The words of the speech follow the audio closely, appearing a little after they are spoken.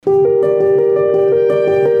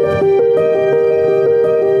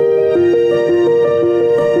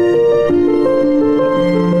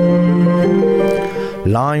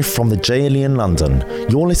Live from the JLE in London,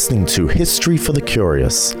 you're listening to History for the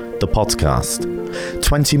Curious, the podcast.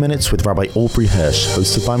 20 minutes with Rabbi Aubrey Hirsch,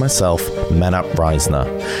 hosted by myself, Menat Reisner.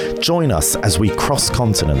 Join us as we cross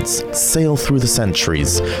continents, sail through the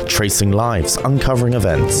centuries, tracing lives, uncovering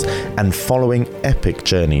events, and following epic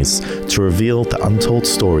journeys to reveal the untold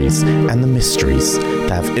stories and the mysteries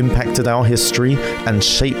that have impacted our history and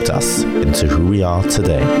shaped us into who we are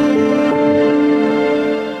today.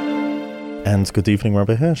 And good evening,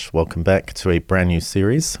 Rabbi Hirsch. Welcome back to a brand new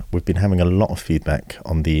series. We've been having a lot of feedback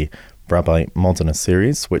on the Rabbi Modena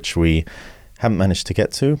series, which we haven't managed to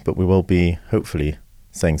get to, but we will be hopefully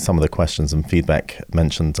saying some of the questions and feedback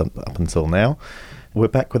mentioned up until now. We're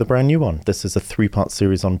back with a brand new one. This is a 3-part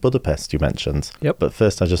series on Budapest you mentioned. Yep. But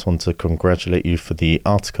first, I just want to congratulate you for the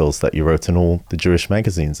articles that you wrote in all the Jewish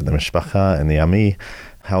magazines, in the Mishpacha and the Ami.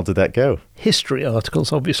 How did that go? History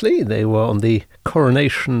articles, obviously. They were on the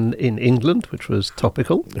coronation in England, which was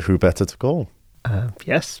topical. Who better to call?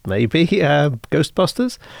 Yes, maybe.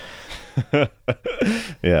 Ghostbusters.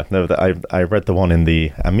 Yeah, no, I read the one in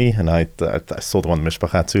the Ami, and I saw the one in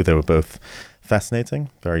Mishpacha too. They were both fascinating,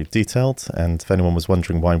 very detailed, and if anyone was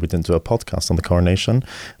wondering why we didn't do a podcast on the coronation,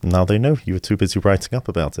 now they know. You were too busy writing up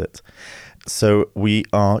about it. So we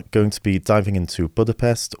are going to be diving into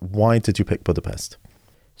Budapest. Why did you pick Budapest?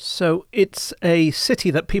 So it's a city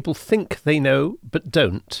that people think they know but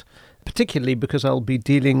don't, particularly because I'll be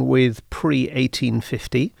dealing with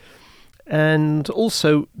pre-1850. And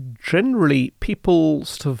also, generally, people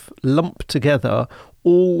sort of lump together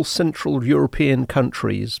all Central European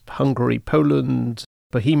countries, Hungary, Poland,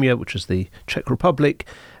 Bohemia, which is the Czech Republic,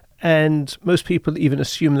 and most people even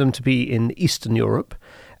assume them to be in Eastern Europe.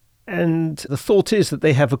 And the thought is that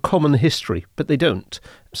they have a common history, but they don't.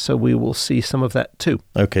 So we will see some of that too.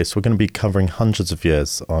 Okay, so we're going to be covering hundreds of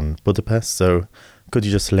years on Budapest. So could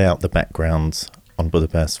you just lay out the background on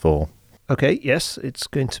Budapest for... Okay, yes, it's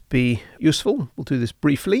going to be useful. We'll do this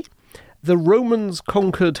briefly. The Romans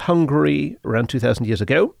conquered Hungary around 2,000 years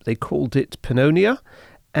ago. They called it Pannonia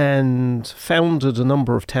and founded a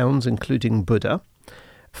number of towns, including Buda.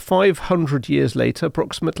 500 years later,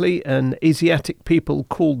 approximately, an Asiatic people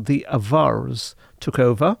called the Avars took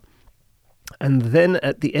over. And then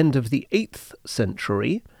at the end of the 8th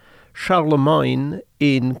century, Charlemagne,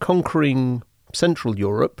 in conquering Central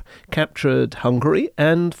Europe, captured Hungary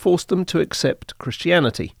and forced them to accept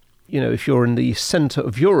Christianity. You know, if you're in the centre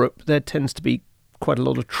of Europe, there tends to be quite a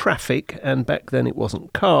lot of traffic, and back then it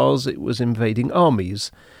wasn't cars, it was invading armies.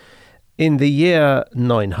 In the year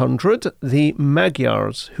 900, the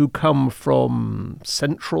Magyars, who come from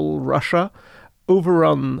central Russia,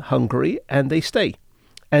 overrun Hungary, and they stay.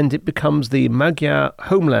 And it becomes the Magyar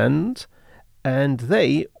homeland, and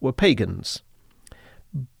they were pagans.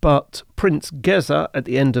 But Prince Geza, at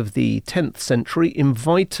the end of the 10th century,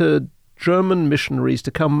 invited German missionaries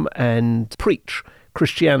to come and preach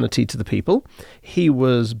Christianity to the people. He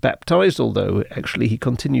was baptized, although actually he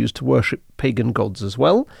continues to worship pagan gods as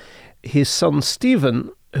well. His son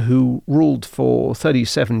Stephen, who ruled for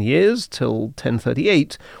 37 years till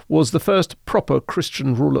 1038, was the first proper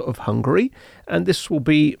Christian ruler of Hungary, and this will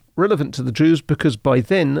be relevant to the Jews because by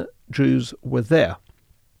then Jews were there.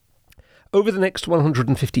 Over the next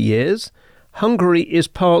 150 years, Hungary is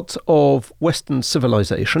part of Western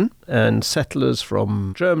civilization, and settlers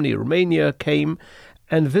from Germany, Romania came,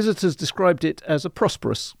 and visitors described it as a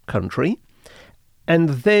prosperous country. And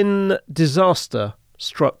then disaster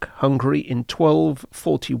struck Hungary in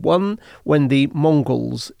 1241 when the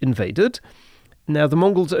Mongols invaded. Now, the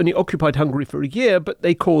Mongols only occupied Hungary for a year, but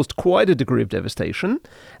they caused quite a degree of devastation.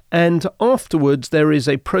 And afterwards, there is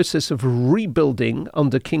a process of rebuilding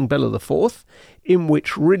under King Bela IV, in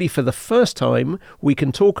which really for the first time, we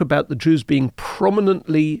can talk about the Jews being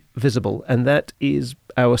prominently visible. And that is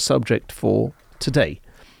our subject for today.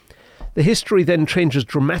 The history then changes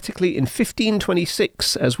dramatically in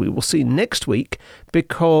 1526, as we will see next week,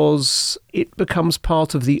 because it becomes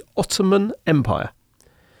part of the Ottoman Empire.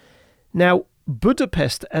 Now,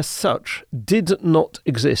 Budapest as such did not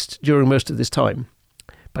exist during most of this time,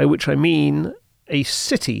 by which I mean a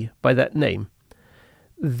city by that name.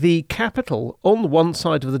 The capital on one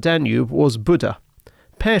side of the Danube was Buda.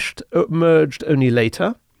 Pest emerged only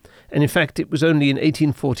later, and in fact it was only in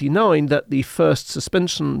 1849 that the first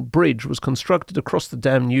suspension bridge was constructed across the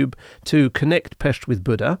Danube to connect Pest with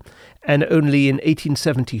Buda, and only in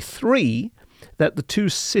 1873 that the two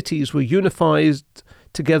cities were unified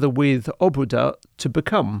together with Obuda to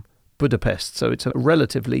become Budapest. So it's a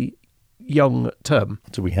relatively young term.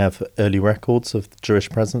 Do we have early records of Jewish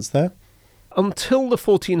presence there? Until the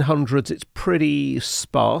 1400s, it's pretty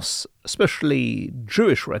sparse, especially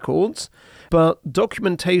Jewish records, but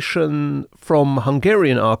documentation from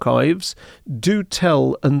Hungarian archives do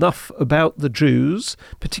tell enough about the Jews,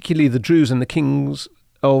 particularly the Jews and the kings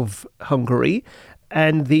of Hungary,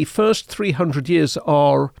 and the first 300 years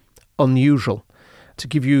are unusual. To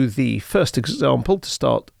give you the first example, to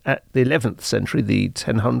start at the 11th century, the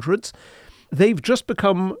 1000s, they've just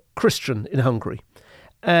become Christian in Hungary.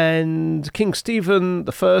 And King Stephen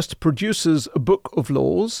I produces a book of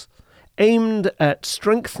laws aimed at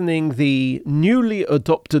strengthening the newly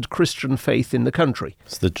adopted Christian faith in the country.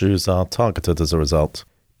 So the Jews are targeted as a result.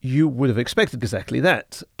 You would have expected exactly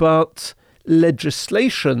that, but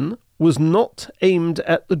legislation was not aimed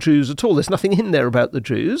at the Jews at all. There's nothing in there about the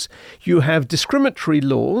Jews. You have discriminatory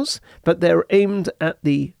laws, but they're aimed at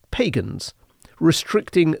the pagans,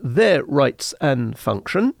 restricting their rights and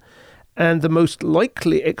function. And the most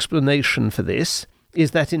likely explanation for this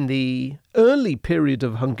is that in the early period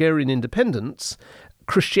of Hungarian independence,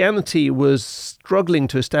 Christianity was struggling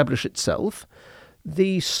to establish itself.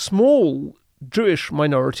 The small Jewish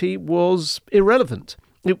minority was irrelevant.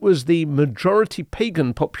 It was the majority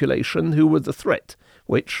pagan population who were the threat,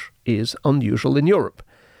 which is unusual in Europe.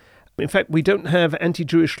 In fact, we don't have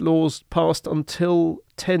anti-Jewish laws passed until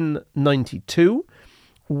 1092,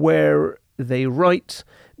 where they write,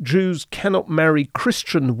 Jews cannot marry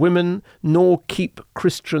Christian women nor keep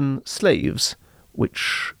Christian slaves,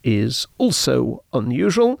 which is also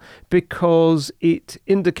unusual because it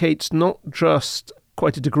indicates not just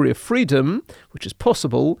quite a degree of freedom, which is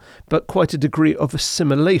possible, but quite a degree of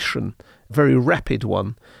assimilation, a very rapid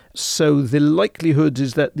one. So the likelihood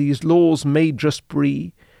is that these laws may just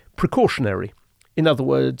be precautionary, in other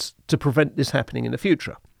words, to prevent this happening in the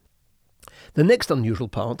future. The next unusual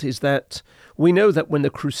part is that we know that when the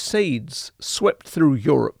Crusades swept through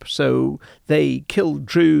Europe, so they killed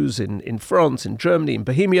Jews in France, in Germany, in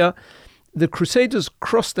Bohemia, the Crusaders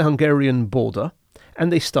crossed the Hungarian border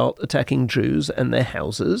and they start attacking Jews and their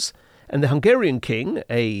houses. And the Hungarian king,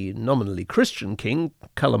 a nominally Christian king,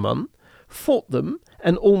 Kalaman, fought them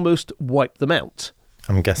and almost wiped them out.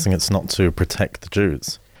 I'm guessing it's not to protect the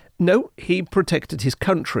Jews. No, he protected his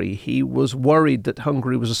country. He was worried that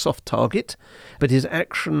Hungary was a soft target, but his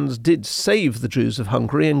actions did save the Jews of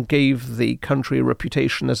Hungary and gave the country a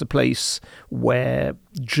reputation as a place where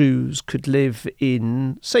Jews could live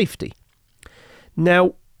in safety.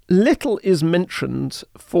 Now, little is mentioned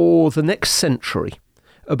for the next century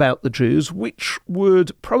about the Jews, which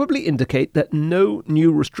would probably indicate that no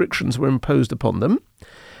new restrictions were imposed upon them.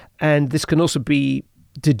 And this can also be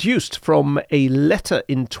deduced from a letter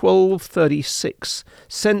in 1236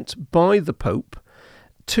 sent by the Pope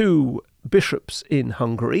to bishops in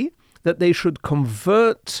Hungary that they should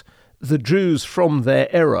convert the Jews from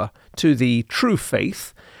their error to the true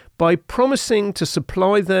faith by promising to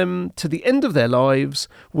supply them to the end of their lives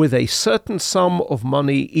with a certain sum of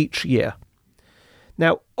money each year.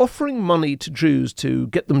 Now, offering money to Jews to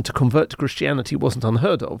get them to convert to Christianity wasn't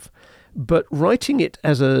unheard of, but writing it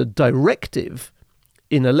as a directive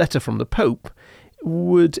in a letter from the Pope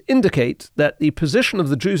would indicate that the position of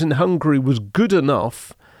the Jews in Hungary was good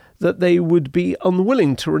enough that they would be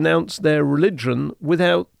unwilling to renounce their religion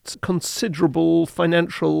without considerable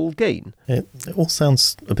financial gain. It all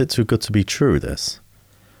sounds a bit too good to be true, this.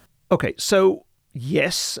 Okay, so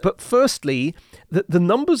yes, but firstly, the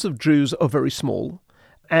numbers of Jews are very small,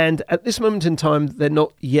 and at this moment in time, they're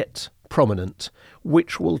not yet prominent,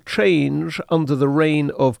 which will change under the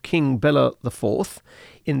reign of King Bela IV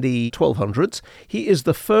in the 1200s. He is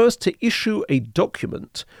the first to issue a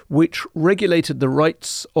document which regulated the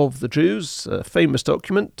rights of the Jews, a famous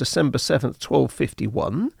document, December 7th,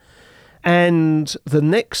 1251. And the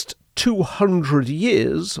next 200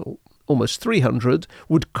 years, or almost 300,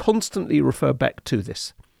 would constantly refer back to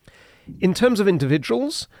this. In terms of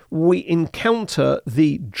individuals, we encounter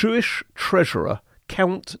the Jewish treasurer,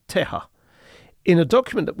 Count Teha. In a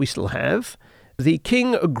document that we still have, the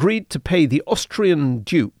king agreed to pay the Austrian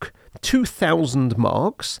duke 2,000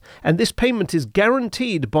 marks, and this payment is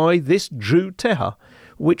guaranteed by this Jew Teha,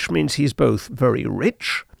 which means he's both very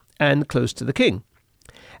rich and close to the king.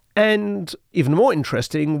 And even more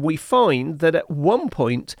interesting, we find that at one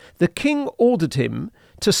point the king ordered him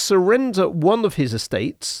to surrender one of his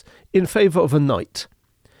estates in favour of a knight.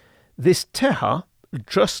 This Teha,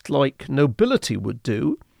 just like nobility would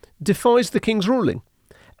do, defies the king's ruling.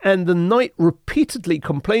 And the knight repeatedly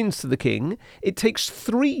complains to the king. It takes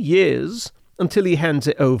 3 years until he hands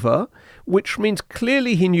it over, which means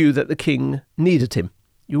clearly he knew that the king needed him.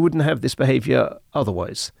 You wouldn't have this behaviour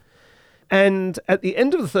otherwise. And at the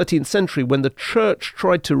end of the 13th century, when the church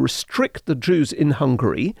tried to restrict the Jews in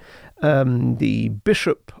Hungary, the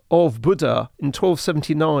Bishop of Buda in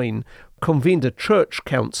 1279 convened a church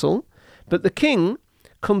council, but the king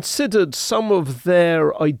considered some of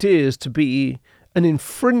their ideas to be an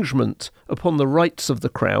infringement upon the rights of the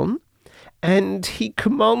crown, and he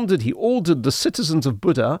ordered the citizens of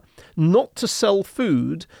Buda not to sell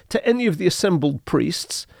food to any of the assembled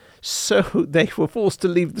priests, so they were forced to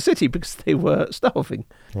leave the city because they were starving.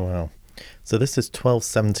 Wow. So this is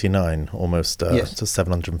 1279, almost Yes. to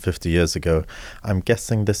 750 years ago. I'm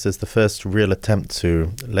guessing this is the first real attempt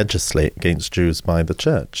to legislate against Jews by the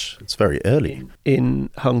church. It's very early.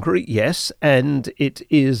 In Hungary, yes, and it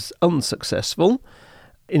is unsuccessful.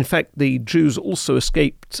 In fact, the Jews also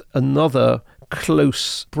escaped another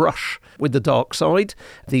close brush with the dark side,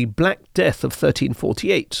 the Black Death of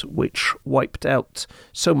 1348, which wiped out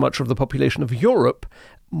so much of the population of Europe,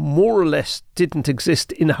 more or less didn't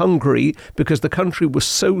exist in Hungary because the country was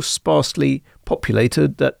so sparsely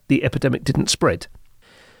populated that the epidemic didn't spread.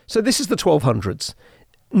 So this is the 1200s.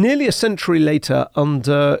 Nearly a century later,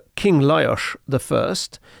 under King Lajos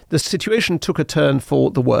I, the situation took a turn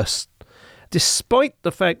for the worse. Despite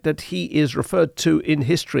the fact that he is referred to in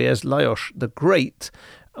history as Lajos the Great,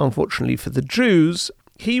 unfortunately for the Jews,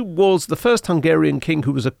 he was the first Hungarian king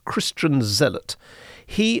who was a Christian zealot.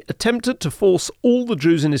 He attempted to force all the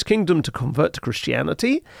Jews in his kingdom to convert to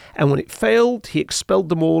Christianity, and when it failed, he expelled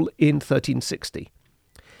them all in 1360.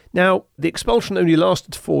 Now, the expulsion only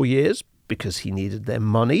lasted 4 years because he needed their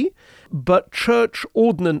money, but church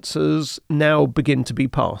ordinances now begin to be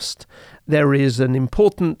passed. There is an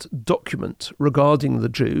important document regarding the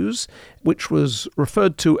Jews, which was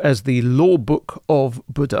referred to as the Law Book of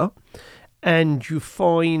Buda, and you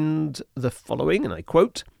find the following, and I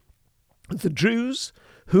quote, "The Jews,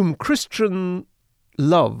 whom Christian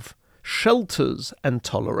love shelters and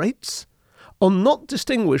tolerates, are not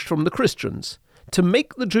distinguished from the Christians. To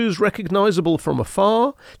make the Jews recognizable from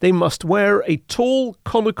afar, they must wear a tall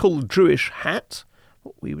conical Jewish hat,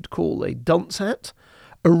 what we would call a dunce hat,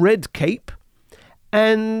 a red cape,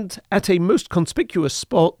 and at a most conspicuous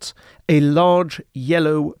spot, a large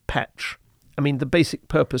yellow patch." I mean, the basic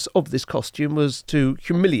purpose of this costume was to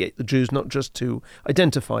humiliate the Jews, not just to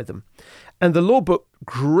identify them. And the law book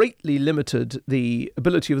greatly limited the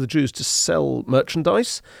ability of the Jews to sell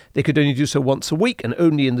merchandise. They could only do so once a week and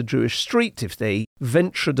only in the Jewish street. If they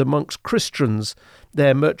ventured amongst Christians,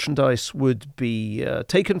 their merchandise would be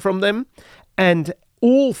taken from them. And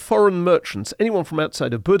all foreign merchants, anyone from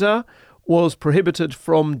outside of Buda, was prohibited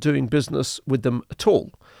from doing business with them at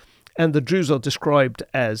all. And the Jews are described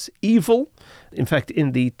as evil. In fact,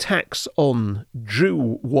 in the tax on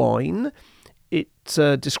Jew wine, it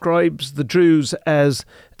describes the Jews as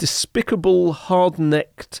despicable,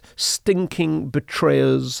 hard-necked, stinking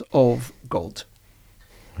betrayers of God.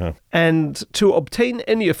 Huh. And to obtain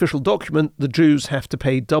any official document, the Jews have to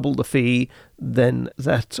pay double the fee than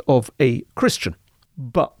that of a Christian.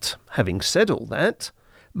 But having said all that,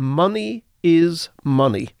 money is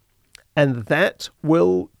money. And that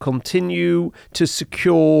will continue to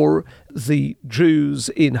secure the Jews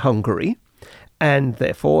in Hungary. And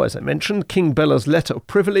therefore, as I mentioned, King Bella's letter of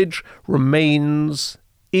privilege remains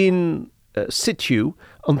in situ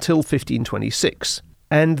until 1526.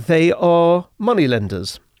 And they are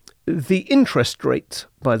moneylenders. The interest rate,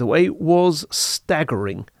 by the way, was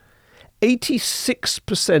staggering.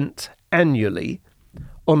 86% annually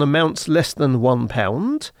on amounts less than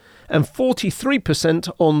 £1, and 43%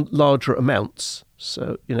 on larger amounts.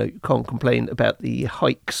 So, you can't complain about the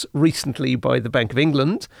hikes recently by the Bank of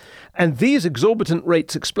England. And these exorbitant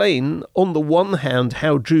rates explain, on the one hand,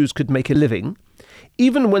 how Jews could make a living,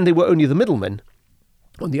 even when they were only the middlemen.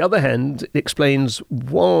 On the other hand, it explains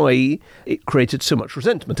why it created so much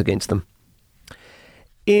resentment against them.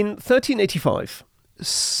 In 1385,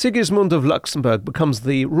 Sigismund of Luxembourg becomes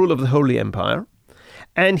the ruler of the Holy Empire,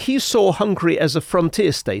 and he saw Hungary as a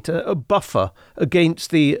frontier state, a buffer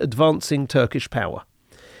against the advancing Turkish power.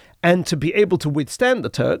 And to be able to withstand the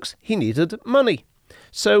Turks, he needed money.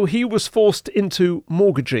 So he was forced into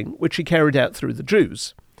mortgaging, which he carried out through the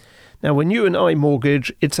Jews. Now, when you and I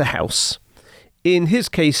mortgage, it's a house. In his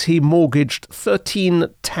case, he mortgaged 13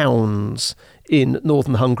 towns in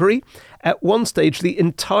northern Hungary. At one stage, the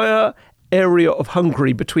entire area of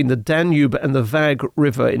Hungary between the Danube and the Vag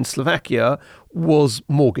River in Slovakia was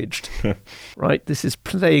mortgaged. Right? This is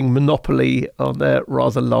playing Monopoly on a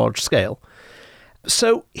rather large scale.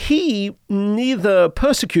 So he neither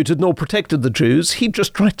persecuted nor protected the Jews. He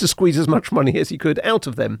just tried to squeeze as much money as he could out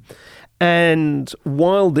of them. And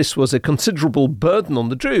while this was a considerable burden on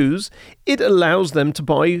the Jews, it allows them to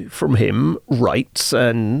buy from him rights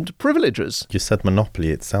and privileges. You said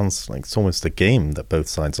monopoly. It sounds like it's almost a game that both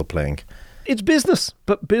sides are playing. It's business,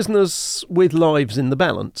 but business with lives in the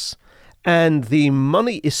balance. And the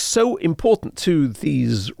money is so important to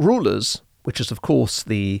these rulers, which is, of course,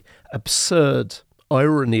 the absurd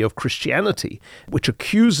irony of Christianity, which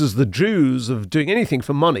accuses the Jews of doing anything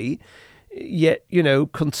for money. Yet,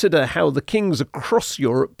 consider how the kings across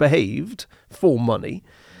Europe behaved for money.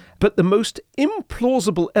 But the most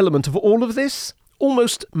implausible element of all of this,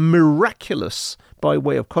 almost miraculous by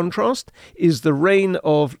way of contrast, is the reign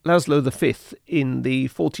of Laszlo V in the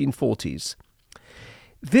 1440s.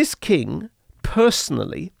 This king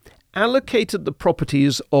personally allocated the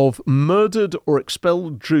properties of murdered or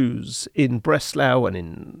expelled Jews in Breslau and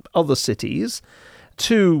in other cities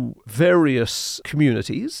to various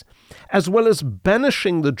communities, as well as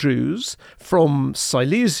banishing the Jews from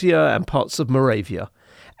Silesia and parts of Moravia.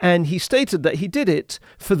 And he stated that he did it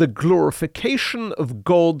for the glorification of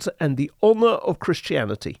God and the honour of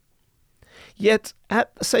Christianity. Yet,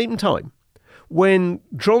 at the same time, when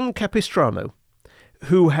John Capistrano,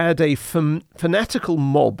 who had a fanatical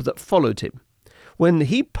mob that followed him, when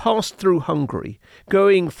he passed through Hungary,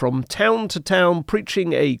 going from town to town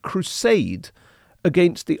preaching a crusade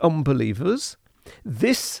against the unbelievers,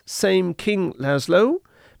 this same King Laszlo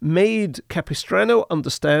made Capistrano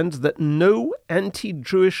understand that no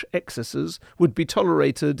anti-Jewish excesses would be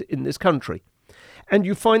tolerated in this country. And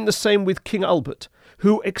you find the same with King Albert,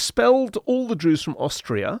 who expelled all the Jews from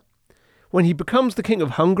Austria. When he becomes the King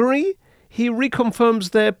of Hungary, he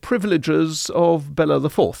reconfirms their privileges of Bela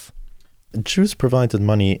IV. Jews provided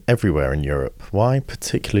money everywhere in Europe. Why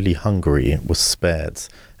particularly Hungary was spared,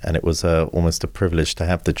 and it was almost a privilege to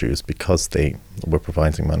have the Jews because they were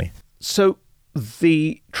providing money? So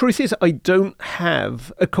the truth is I don't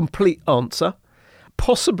have a complete answer.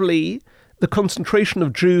 Possibly the concentration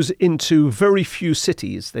of Jews into very few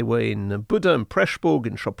cities, they were in Buda and Pressburg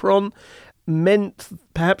and Sopron, meant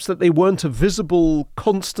perhaps that they weren't a visible,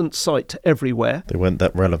 constant sight everywhere. They weren't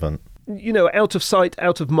that relevant. Out of sight,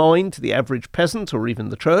 out of mind to the average peasant or even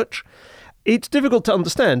the church. It's difficult to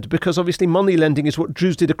understand because obviously money lending is what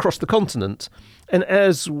Jews did across the continent. And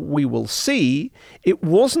as we will see, it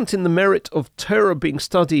wasn't in the merit of Torah being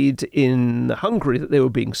studied in Hungary that they were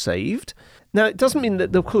being saved. Now, it doesn't mean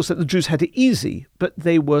that, of course, that the Jews had it easy, but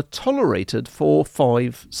they were tolerated for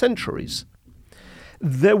 5 centuries.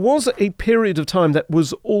 There was a period of time that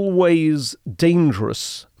was always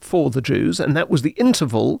dangerous for the Jews, and that was the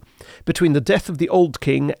interval between the death of the old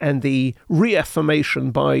king and the reaffirmation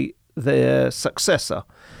by their successor,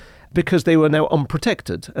 because they were now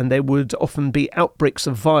unprotected, and there would often be outbreaks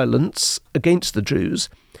of violence against the Jews,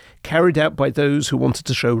 carried out by those who wanted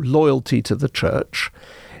to show loyalty to the church.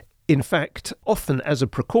 In fact, often as a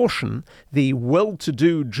precaution, the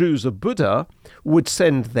well-to-do Jews of Buda would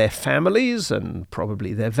send their families and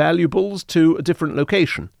probably their valuables to a different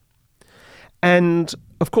location. And,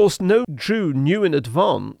 of course, no Jew knew in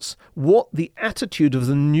advance what the attitude of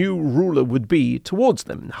the new ruler would be towards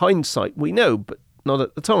them. In hindsight, we know, but not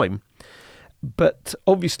at the time. But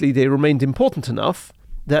obviously they remained important enough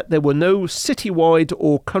that there were no citywide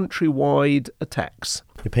or countrywide attacks.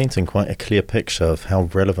 You're painting quite a clear picture of how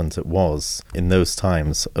relevant it was in those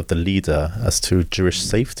times of the leader as to Jewish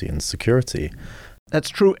safety and security. That's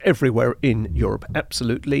true everywhere in Europe,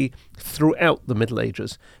 absolutely, throughout the Middle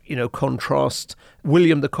Ages. Contrast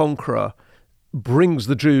William the Conqueror brings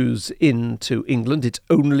the Jews into England. It's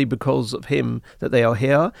only because of him that they are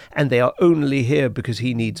here, and they are only here because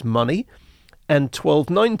he needs money. And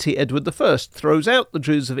 1290, Edward I throws out the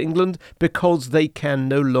Jews of England because they can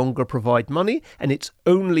no longer provide money, and it's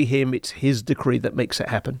only him, it's his decree that makes it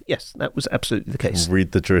happen. Yes, that was absolutely the case.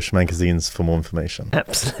 Read the Jewish magazines for more information.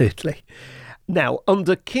 Absolutely. Now,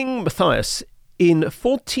 under King Matthias, in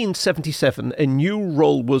 1477, a new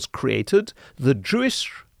role was created, the Jewish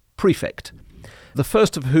Prefect, the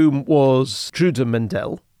first of whom was Judah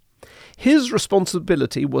Mendel. His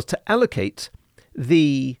responsibility was to allocate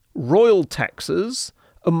the royal taxes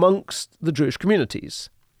amongst the Jewish communities.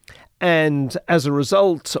 And as a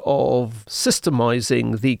result of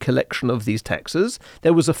systemizing the collection of these taxes,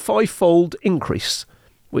 there was a 5-fold increase,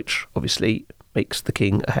 which obviously makes the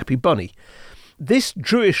king a happy bunny. This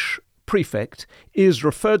Jewish prefect is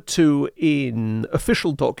referred to in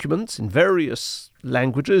official documents in various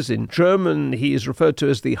languages. In German, he is referred to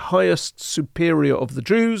as the highest superior of the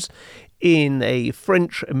Jews. In a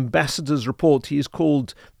French ambassador's report, he is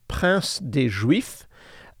called Prince des Juifs.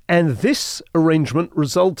 And this arrangement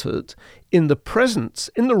resulted in the presence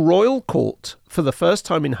in the royal court, for the first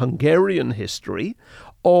time in Hungarian history,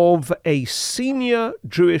 of a senior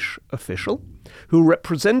Jewish official who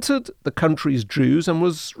represented the country's Jews and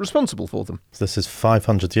was responsible for them. This is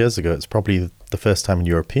 500 years ago. It's probably the first time in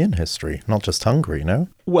European history, not just Hungary, no?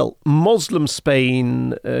 Well, Muslim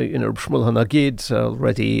Spain, Shmuel HaNagid,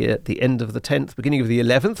 already at the end of the 10th, beginning of the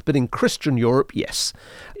 11th, but in Christian Europe, yes.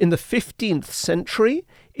 In the 15th century,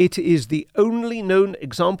 it is the only known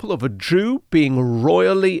example of a Jew being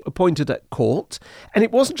royally appointed at court, and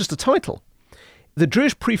it wasn't just a title. The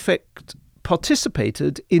Jewish prefect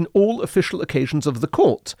participated in all official occasions of the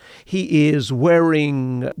court. He is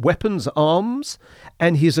wearing weapons, arms,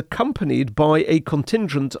 and he is accompanied by a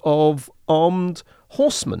contingent of armed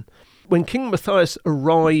horsemen. When King Matthias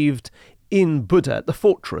arrived in Buda, at the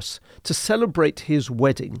fortress, to celebrate his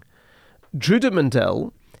wedding, Judah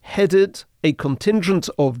Mendel headed a contingent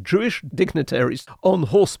of Jewish dignitaries on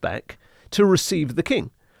horseback to receive the king.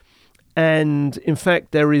 And in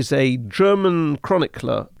fact, there is a German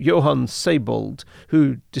chronicler, Johann Seybold,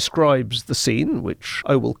 who describes the scene, which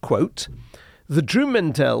I will quote. The Jew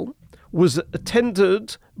Mendel was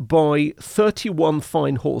attended by 31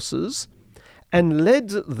 fine horses and led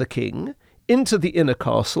the king into the inner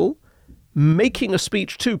castle, making a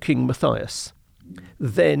speech to King Matthias.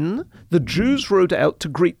 Then the Jews rode out to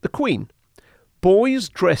greet the queen. Boys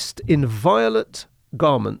dressed in violet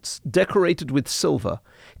garments decorated with silver,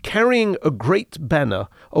 carrying a great banner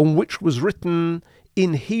on which was written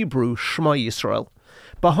in Hebrew, Shema Yisrael.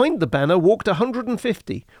 Behind the banner walked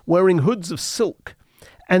 150, wearing hoods of silk,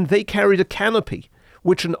 and they carried a canopy,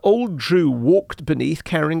 which an old Jew walked beneath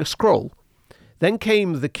carrying a scroll. Then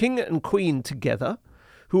came the king and queen together,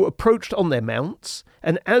 who approached on their mounts,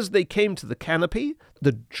 and as they came to the canopy,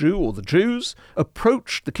 the Jew or the Jews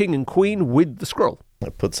approached the king and queen with the scroll.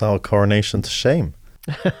 That puts our coronation to shame.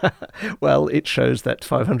 Well, it shows that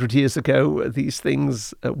 500 years ago these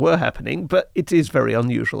things were happening, but it is very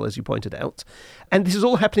unusual, as you pointed out. And this is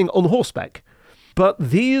all happening on horseback. But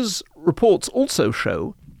these reports also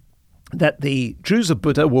show that the Jews of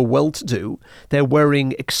Buda were well-to-do. They're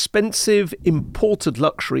wearing expensive imported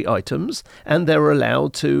luxury items, and they're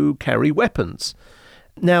allowed to carry weapons.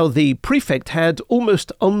 Now, the prefect had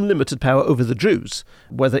almost unlimited power over the Jews,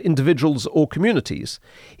 whether individuals or communities.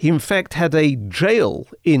 He, in fact, had a jail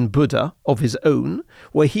in Buda of his own,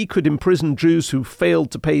 where he could imprison Jews who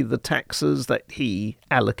failed to pay the taxes that he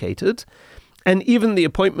allocated. And even the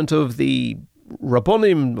appointment of the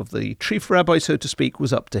Rabbonim, of the chief rabbi, so to speak,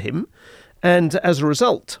 was up to him. And as a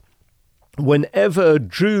result, whenever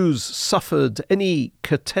Jews suffered any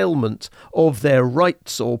curtailment of their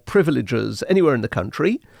rights or privileges anywhere in the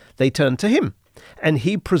country, they turned to him, and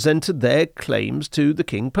he presented their claims to the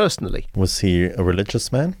king personally. Was he a religious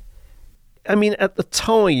man? I mean, at the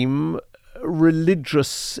time,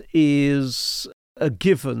 religious is a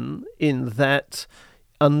given in that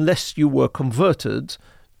unless you were converted,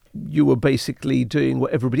 you were basically doing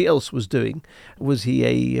what everybody else was doing. Was he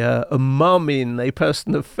a mamin, a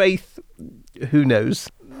person of faith? Who knows?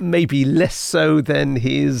 Maybe less so than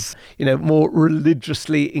his, more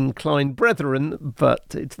religiously inclined brethren,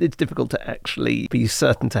 but it's difficult to actually be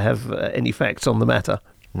certain to have any facts on the matter.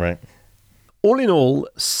 Right. All in all,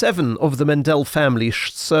 7 of the Mendel family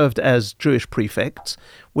served as Jewish prefects,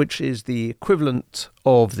 which is the equivalent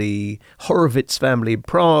of the Horowitz family in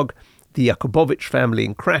Prague, the Jakubowicz family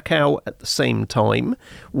in Krakow at the same time,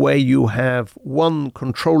 where you have one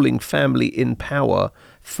controlling family in power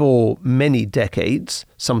for many decades,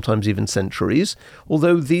 sometimes even centuries,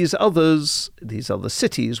 although these other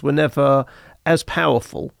cities were never as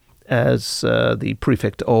powerful as the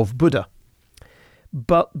prefect of Buda.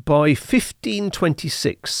 But by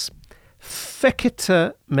 1526,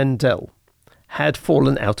 Fekete Mendel had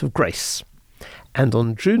fallen out of grace, and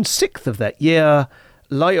on June 6th of that year,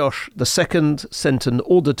 Lajos II sent an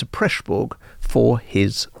order to Pressburg for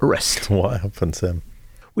his arrest. What happened to him?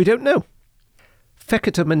 We don't know.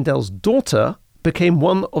 Fekete Mendel's daughter became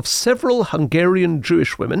one of several Hungarian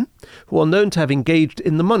Jewish women who are known to have engaged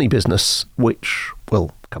in the money business, which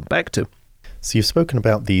we'll come back to. So you've spoken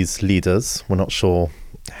about these leaders. We're not sure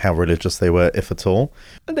how religious they were, if at all.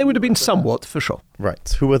 And they would have been somewhat, for sure.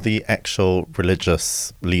 Right. Who were the actual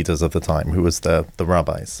religious leaders of the time? Who was the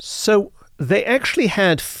rabbis? So they actually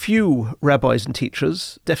had few rabbis and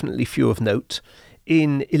teachers, definitely few of note.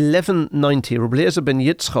 In 1190, Rabbi Eliezer ben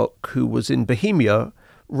Yitzchok, who was in Bohemia,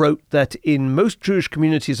 wrote that in most Jewish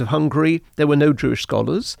communities of Hungary, there were no Jewish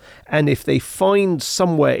scholars, and if they find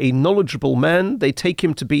somewhere a knowledgeable man, they take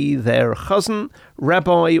him to be their chazan,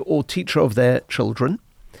 rabbi, or teacher of their children.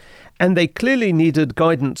 And they clearly needed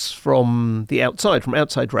guidance from the outside, from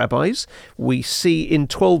outside rabbis. We see in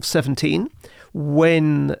 1217,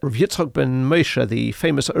 when Rav Yitzchak ben Moshe, the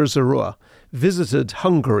famous Ur Zarua, visited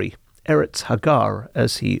Hungary, Eretz Hagar,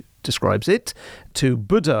 as he describes it, to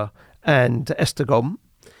Buda and Esztergom.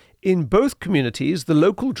 In both communities, the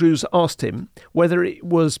local Jews asked him whether it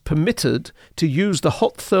was permitted to use the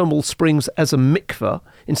hot thermal springs as a mikveh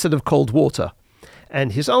instead of cold water.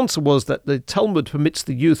 And his answer was that the Talmud permits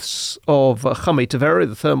the use of Chamei Tavera,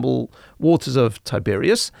 the thermal waters of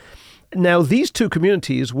Tiberias. Now, these two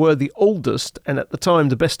communities were the oldest and at the time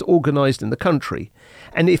the best organized in the country.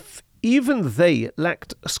 And if even they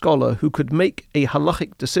lacked a scholar who could make a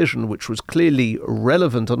halachic decision which was clearly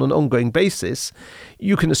relevant on an ongoing basis,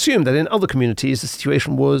 you can assume that in other communities the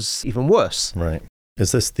situation was even worse. Right.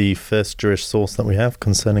 Is this the first Jewish source that we have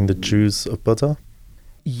concerning the Jews of Buda?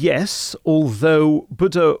 Yes, although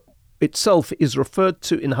Buda itself is referred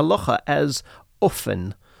to in halacha as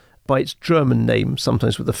Ofen, by its German name,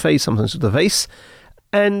 sometimes with a face, sometimes with a vase.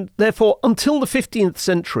 And therefore, until the 15th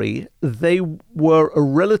century, they were a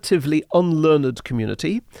relatively unlearned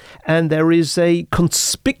community, and there is a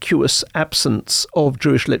conspicuous absence of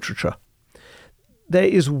Jewish literature. There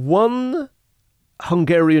is one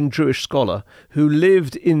Hungarian Jewish scholar who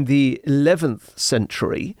lived in the 11th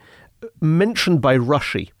century, mentioned by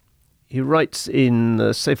Rashi. He writes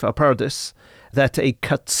in Sefer Paradis that a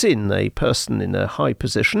katzin, a person in a high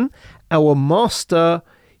position, our master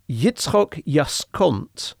Yitzchok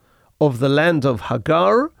Yaskont of the land of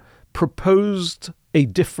Hagar, proposed a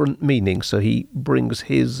different meaning. So he brings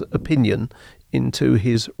his opinion into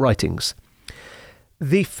his writings.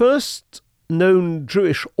 The first known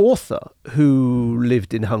Jewish author who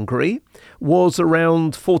lived in Hungary was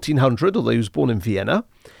around 1400, although he was born in Vienna.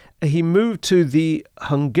 He moved to the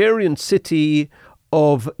Hungarian city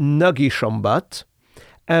of Nagyszombat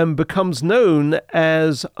and becomes known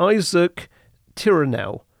as Isaac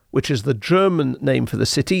Tyrnau, which is the German name for the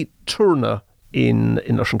city, Turna in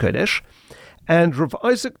Lashon Kodesh. And Rav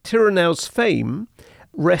Isaac Tyrnau's fame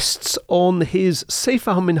rests on his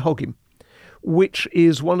Sefer HaMinhagim, which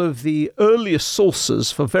is one of the earliest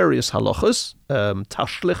sources for various halachas,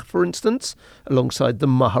 Tashlich, for instance, alongside the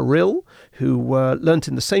Maharil, who learnt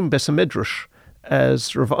in the same Beis HaMidrash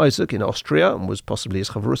as Rav Isaac in Austria and was possibly his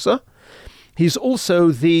chavrusa. He's also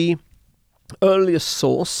the earliest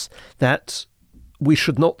source that we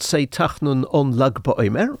should not say Tachnun on Lag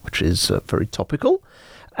BaOmer, which is very topical,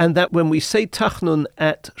 and that when we say Tachnun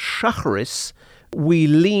at Shacharis, we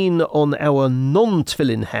lean on our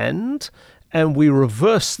non-tefillin hand and we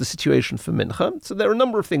reverse the situation for Mincha. So there are a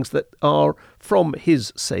number of things that are from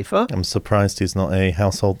his Sefer. I'm surprised he's not a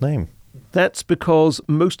household name. That's because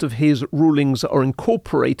most of his rulings are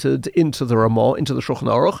incorporated into the Ramah, into the Shulchan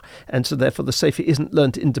Aruch, and so therefore the Sefer isn't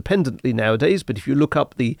learnt independently nowadays. But if you look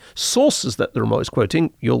up the sources that the Ramah is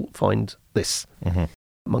quoting, you'll find this,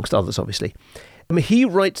 amongst others, obviously. He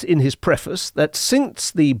writes in his preface that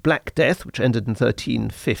since the Black Death, which ended in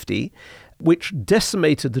 1350, which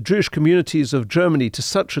decimated the Jewish communities of Germany to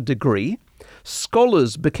such a degree,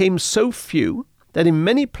 scholars became so few that in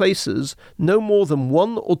many places no more than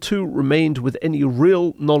one or two remained with any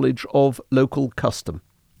real knowledge of local custom.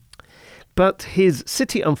 But his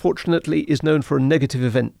city, unfortunately, is known for a negative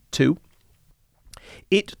event too.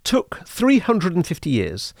 It took 350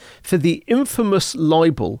 years for the infamous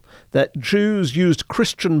libel that Jews used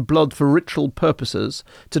Christian blood for ritual purposes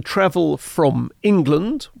to travel from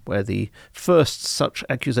England, where the first such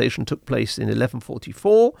accusation took place in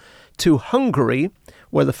 1144, to Hungary,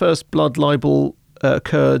 where the first blood libel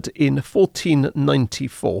occurred in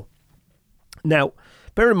 1494. Now,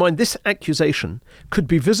 bear in mind, this accusation could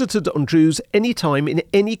be visited on Jews any time in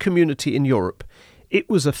any community in Europe. It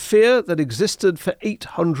was a fear that existed for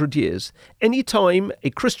 800 years. Any time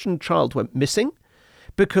a Christian child went missing,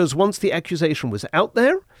 because once the accusation was out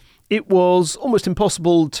there, it was almost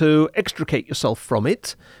impossible to extricate yourself from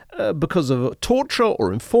it because of torture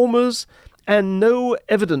or informers, and no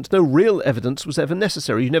evidence, no real evidence was ever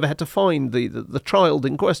necessary. You never had to find the child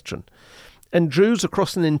in question. And Jews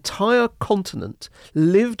across an entire continent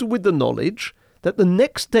lived with the knowledge that the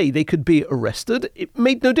next day they could be arrested. It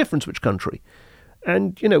made no difference which country.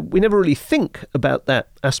 And, we never really think about that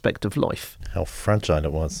aspect of life. How fragile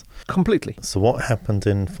it was. Completely. So what happened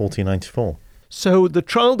in 1494? So the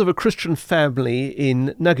child of a Christian family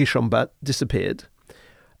in Nagyszombat disappeared.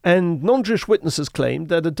 And non-Jewish witnesses claimed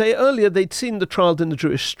that a day earlier they'd seen the child in the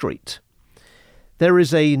Jewish street. There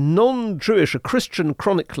is a non-Jewish, a Christian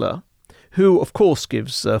chronicler, who, of course,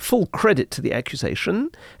 gives full credit to the accusation,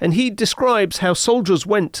 and he describes how soldiers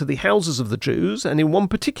went to the houses of the Jews, and in one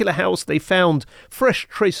particular house they found fresh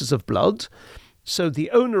traces of blood. So the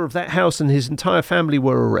owner of that house and his entire family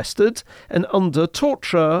were arrested, and under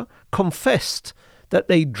torture confessed that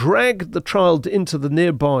they dragged the child into the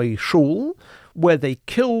nearby shul, where they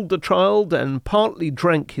killed the child and partly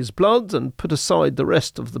drank his blood and put aside the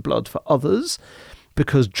rest of the blood for others,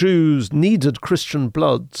 because Jews needed Christian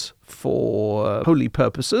blood for holy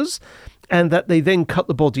purposes, and that they then cut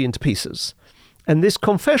the body into pieces. And this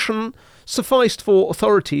confession sufficed for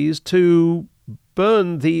authorities to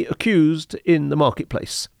burn the accused in the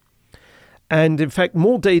marketplace. And in fact,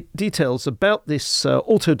 more details about this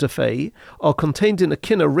auto-da-fe are contained in a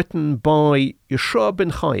kinnah written by Yeshua ben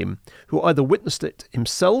Chaim, who either witnessed it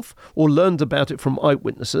himself or learned about it from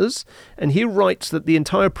eyewitnesses. And he writes that the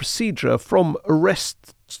entire procedure from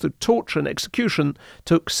arrest to torture and execution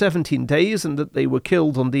took 17 days, and that they were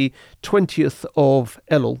killed on the 20th of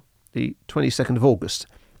Elul, the 22nd of August.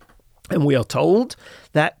 And we are told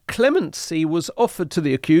that clemency was offered to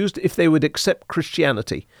the accused if they would accept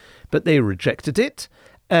Christianity, but they rejected it.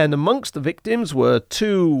 And amongst the victims were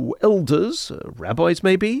two elders, rabbis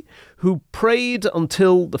maybe, who prayed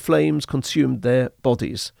until the flames consumed their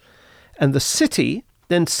bodies. And the city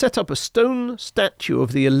then set up a stone statue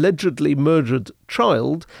of the allegedly murdered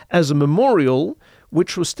child as a memorial,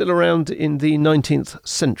 which was still around in the 19th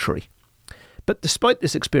century. But despite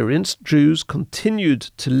this experience, Jews continued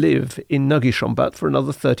to live in Nagi Shombat for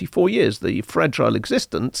another 34 years. The fragile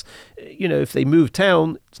existence, if they move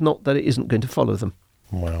town, it's not that it isn't going to follow them.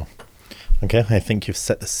 Wow. Okay, I think you've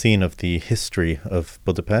set the scene of the history of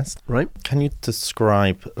Budapest. Right. Can you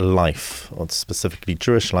describe life, or specifically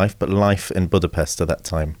Jewish life, but life in Budapest at that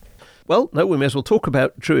time? Well, no, we may as well talk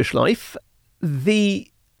about Jewish life.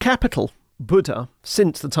 The capital, Buda,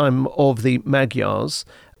 since the time of the Magyars,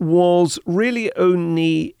 was really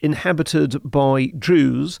only inhabited by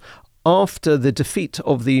Jews after the defeat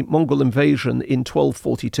of the Mongol invasion in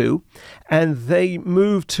 1242, and they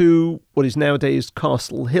moved to what is nowadays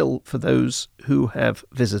Castle Hill, for those who have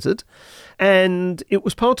visited. And it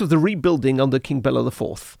was part of the rebuilding under King Bela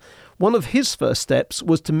IV. One of his first steps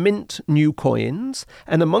was to mint new coins,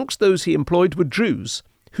 and amongst those he employed were Jews,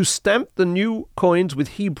 who stamped the new coins with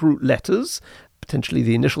Hebrew letters, potentially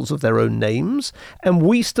the initials of their own names, and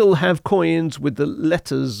we still have coins with the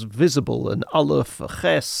letters visible, an Aleph, a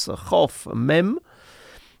Ches, a Chof, a Mem.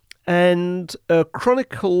 And a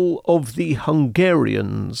Chronicle of the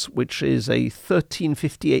Hungarians, which is a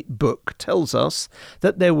 1358 book, tells us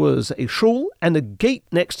that there was a shul and a gate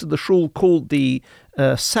next to the shul called the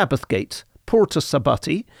Sabbath Gate, Porta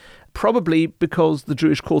Sabbati, probably because the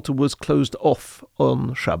Jewish quarter was closed off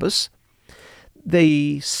on Shabbos.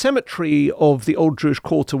 The cemetery of the old Jewish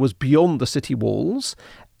quarter was beyond the city walls,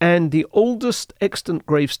 and the oldest extant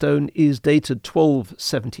gravestone is dated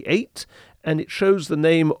 1278, and it shows the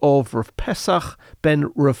name of Rav Pesach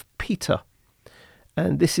ben Rav Peter.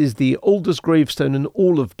 And this is the oldest gravestone in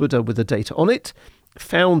all of Buda with a date on it,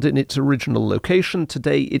 found in its original location.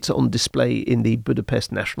 Today it's on display in the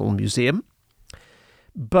Budapest National Museum.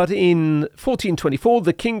 But in 1424,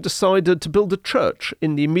 the king decided to build a church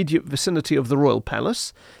in the immediate vicinity of the royal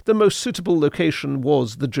palace. The most suitable location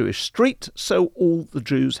was the Jewish street, so all the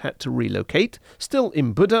Jews had to relocate, still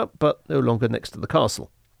in Buda, but no longer next to the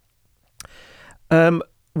castle.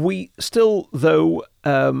 We still, though,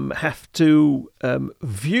 have to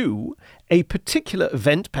view a particular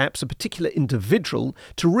event, perhaps a particular individual,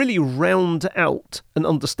 to really round out an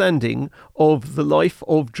understanding of the life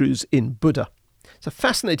of Jews in Buda. It's a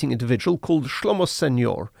fascinating individual called Shlomo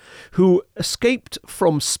Seneor, who escaped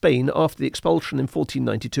from Spain after the expulsion in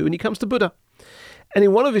 1492, and he comes to Buda. And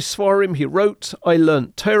in one of his Svarim, he wrote, "I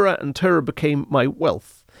learnt Torah, and Torah became my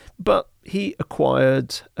wealth." But he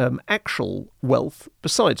acquired actual wealth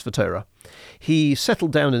besides for Torah. He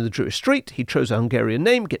settled down in the Jewish street, he chose a Hungarian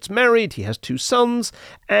name, gets married, he has 2 sons,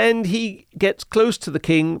 and he gets close to the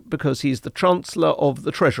king because he's the Chancellor of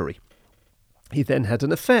the Treasury. He then had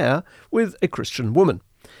an affair with a Christian woman.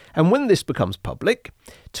 And when this becomes public,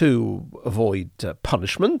 to avoid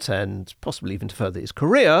punishment and possibly even to further his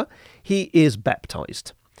career, he is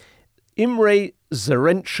baptized. Imre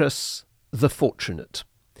Zerentius the Fortunate.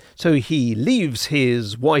 So he leaves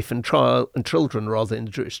his wife and children in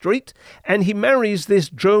the Jewish street, and he marries this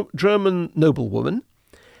German noblewoman,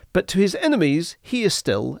 but to his enemies, he is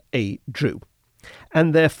still a Jew.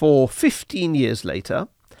 And therefore, 15 years later,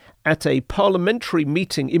 at a parliamentary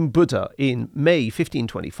meeting in Buda in May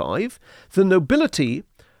 1525, the nobility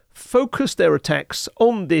focused their attacks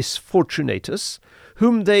on this Fortunatus,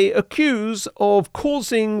 whom they accuse of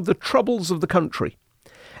causing the troubles of the country.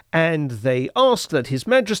 And they ask that His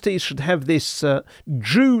Majesty should have this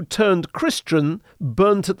Jew-turned-Christian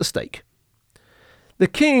burnt at the stake. The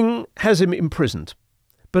king has him imprisoned,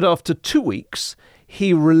 but after 2 weeks,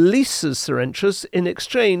 he releases Cerentius in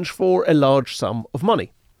exchange for a large sum of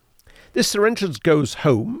money. This Cerentius goes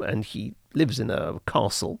home, and he lives in a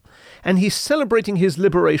castle, and he's celebrating his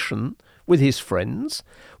liberation with his friends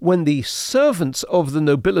when the servants of the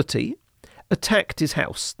nobility attacked his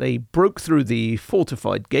house. They broke through the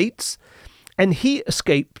fortified gates, and he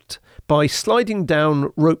escaped by sliding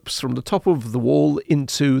down ropes from the top of the wall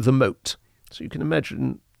into the moat. So you can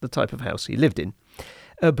imagine the type of house he lived in.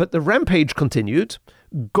 But the rampage continued.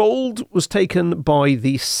 Gold was taken by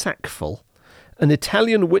the sackful. An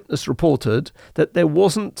Italian witness reported that there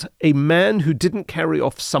wasn't a man who didn't carry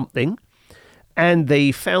off something, and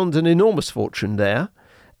they found an enormous fortune there,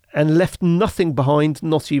 and left nothing behind,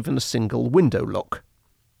 not even a single window lock.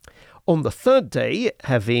 On the third day,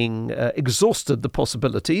 having exhausted the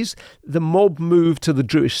possibilities, the mob moved to the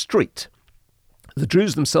Jewish street. The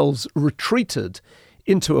Jews themselves retreated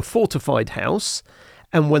into a fortified house,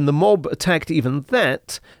 and when the mob attacked even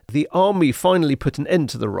that, the army finally put an end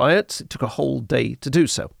to the riots. It took a whole day to do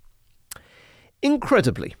so.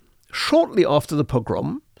 Incredibly, shortly after the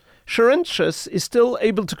pogrom, Cerentius is still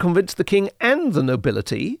able to convince the king and the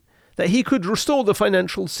nobility that he could restore the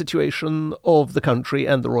financial situation of the country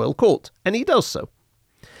and the royal court, and he does so.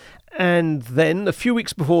 And then, a few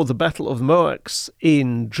weeks before the Battle of Moax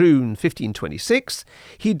in June 1526,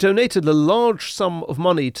 he donated a large sum of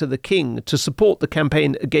money to the king to support the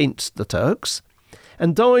campaign against the Turks,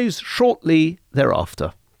 and dies shortly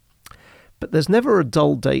thereafter. But there's never a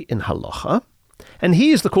dull day in halacha, and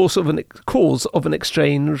he is the cause of an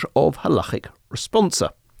exchange of halachic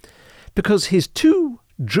responsa, because his two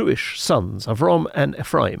Jewish sons, Avram and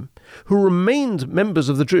Ephraim, who remained members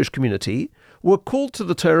of the Jewish community, were called to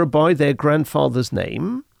the Torah by their grandfather's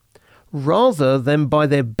name rather than by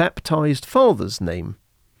their baptized father's name.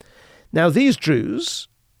 Now these Jews,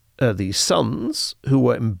 these sons, who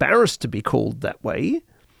were embarrassed to be called that way,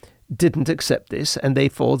 didn't accept this, and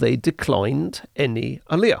therefore they declined any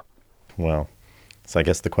aliyah. Well, so I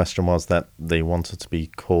guess the question was that they wanted to be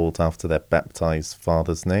called after their baptized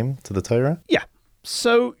father's name to the Torah? Yeah.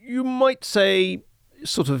 So you might say,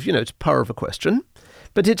 sort of, it's par of a question,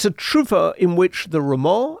 but it's a tshuva in which the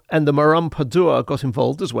Ramah and the Maram Padua got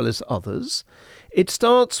involved, as well as others. It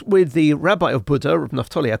starts with the rabbi of Buda, Rav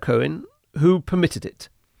Naftali HaKohen, who permitted it.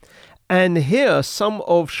 And here some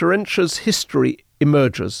of Cerentius' history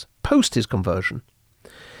emerges post his conversion.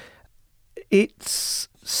 It's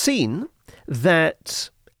seen that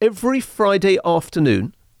every Friday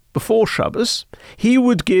afternoon, before Shabbos, he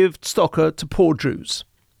would give tzedakah to poor Jews.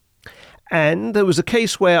 And there was a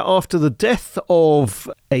case where after the death of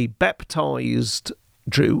a baptized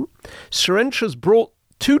Jew, Cerentius brought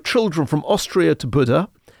 2 children from Austria to Buda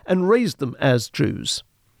and raised them as Jews.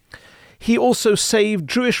 He also saved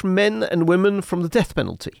Jewish men and women from the death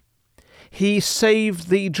penalty. He saved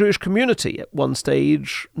the Jewish community, at one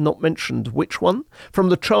stage, not mentioned which one, from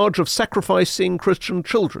the charge of sacrificing Christian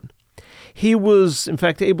children. He was, in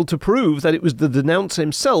fact, able to prove that it was the denouncer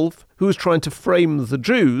himself who was trying to frame the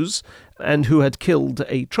Jews and who had killed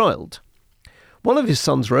a child. One of his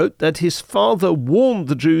sons wrote that his father warned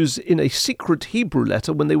the Jews in a secret Hebrew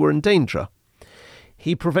letter when they were in danger.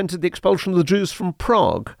 He prevented the expulsion of the Jews from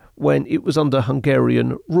Prague when it was under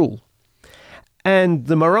Hungarian rule. And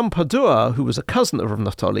the Maram Padua, who was a cousin of Rav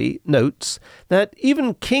Naftali, notes that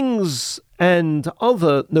even kings and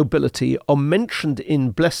other nobility are mentioned in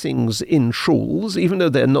blessings in shuls, even though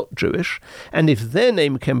they're not Jewish, and if their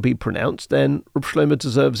name can be pronounced, then Reb Shlomo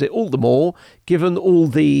deserves it all the more, given all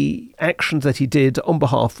the actions that he did on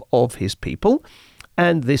behalf of his people.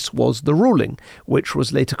 And this was the ruling, which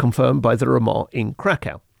was later confirmed by the Ramah in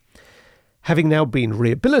Krakow. Having now been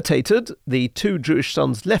rehabilitated, the 2 Jewish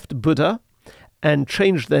sons left Buda and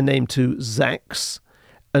changed their name to Zaks,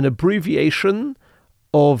 an abbreviation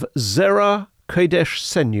of Zera Kodesh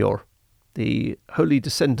Seneor, the holy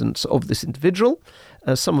descendants of this individual.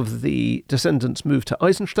 Some of the descendants moved to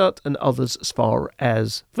Eisenstadt and others as far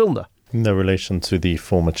as Vilna. No relation to the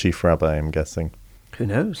former chief rabbi, I'm guessing. Who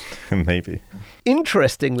knows? Maybe.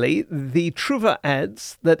 Interestingly, the Truva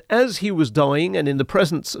adds that as he was dying and in the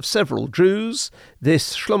presence of several Jews,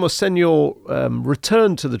 this Shlomo Seneor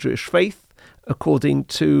returned to the Jewish faith according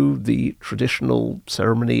to the traditional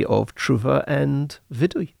ceremony of Truva and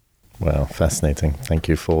Vidui. Well, fascinating. Thank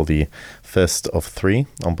you for the first of 3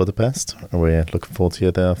 on Budapest. We're looking forward to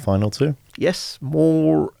hear the final 2. Yes,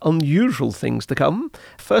 more unusual things to come.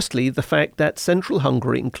 Firstly, the fact that central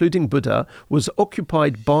Hungary, including Buda, was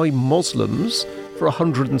occupied by Muslims for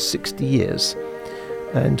 160 years.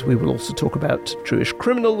 And we will also talk about Jewish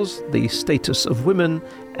criminals, the status of women,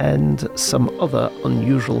 and some other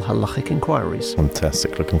unusual halachic inquiries.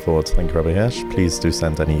 Fantastic. Looking forward. Thank you, Rabbi Hirsch. Please do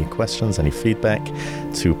send any questions, any feedback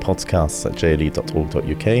to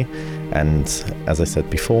podcasts@jle.org.uk. And as I said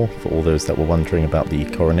before, for all those that were wondering about the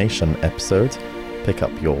coronation episode, pick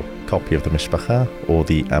up your copy of the Mishpacha or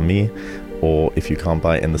the Ami, or if you can't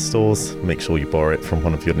buy it in the stores, make sure you borrow it from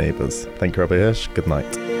one of your neighbors. Thank you, Rabbi Hirsch. Good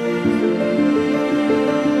night.